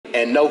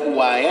and know who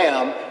I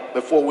am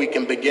before we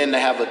can begin to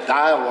have a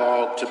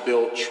dialogue to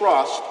build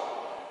trust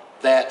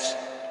that's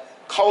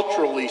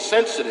culturally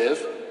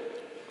sensitive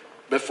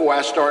before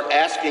I start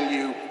asking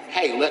you,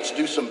 hey, let's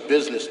do some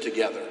business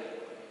together.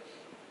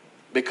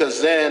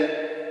 Because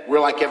then we're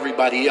like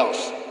everybody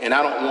else, and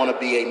I don't want to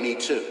be a me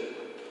too.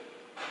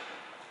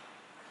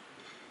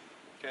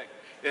 Okay.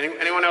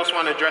 Anyone else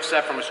want to address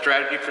that from a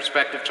strategy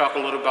perspective? Talk a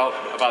little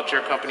about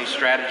your company's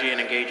strategy in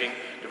engaging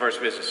diverse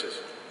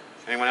businesses.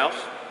 Anyone else?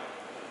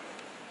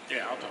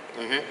 Yeah, I'll talk.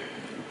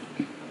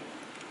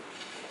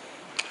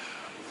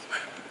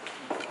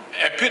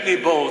 At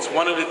Pitney Bowes,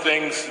 one of the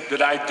things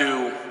that I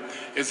do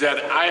is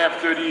that I have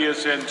 30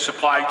 years in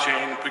supply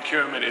chain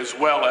procurement as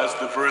well as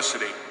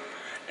diversity.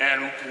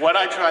 And what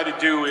I try to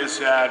do is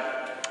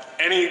that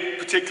any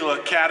particular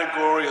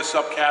category or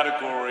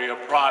subcategory or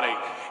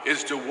product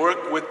is to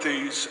work with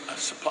the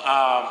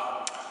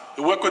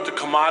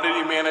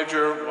commodity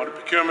manager or the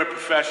procurement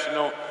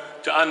professional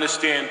to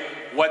understand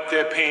what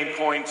their pain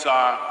points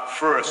are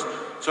first.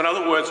 So in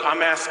other words,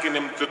 I'm asking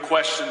them the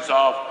questions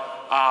of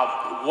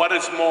what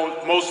is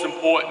most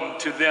important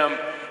to them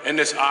in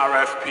this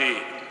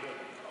RFP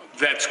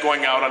that's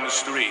going out on the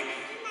street.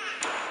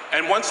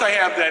 And once I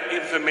have that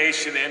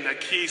information and the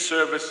key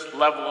service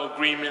level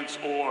agreements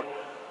or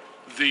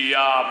the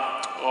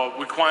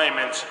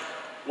requirements,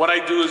 what I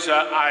do is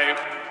I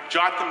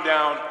jot them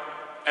down,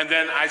 and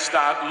then I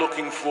start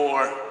looking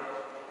for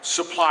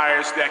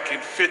suppliers that can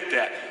fit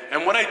that.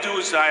 And what I do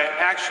is I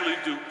actually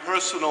do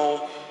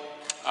personal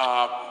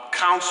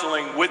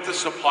counseling with the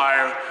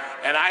supplier,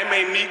 and I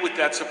may meet with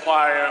that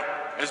supplier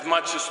as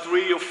much as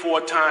 3 or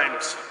 4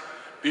 times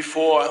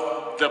before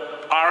the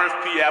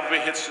RFP ever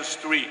hits the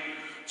street.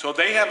 So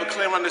they have a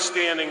clear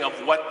understanding of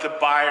what the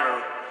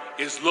buyer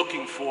is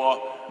looking for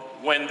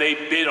when they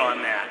bid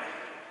on that,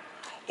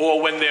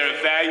 or when they're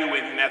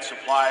evaluating that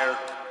supplier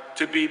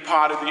to be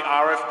part of the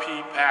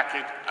RFP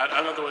packet.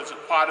 In other words, a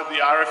part of the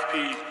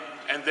RFP,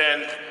 and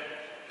then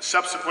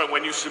subsequent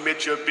when you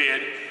submit your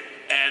bid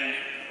and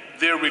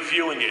they're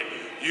reviewing it.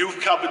 You've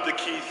covered the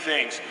key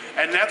things.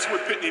 And that's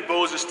what Pitney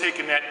Bowes has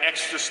taken that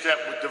extra step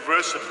with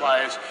diverse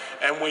suppliers.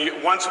 And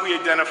once we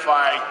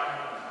identify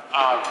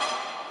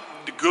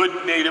the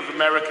good Native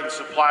American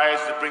suppliers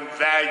that bring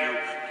value,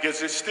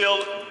 because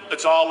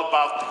it's all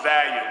about the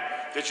value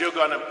that you're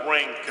going to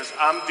bring, because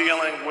I'm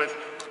dealing with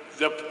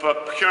the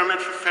procurement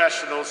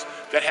professionals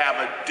that have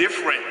a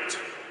different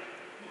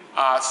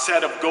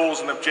set of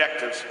goals and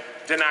objectives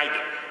than I do.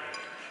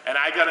 And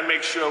I got to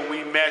make sure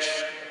we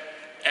mesh,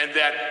 and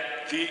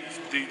that the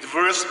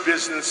diverse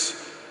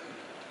business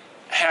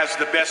has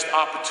the best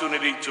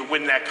opportunity to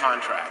win that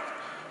contract.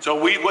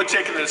 So we're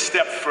taking it a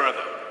step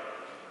further.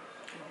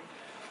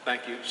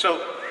 Thank you.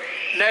 So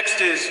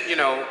next is,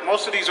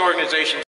 most of these organizations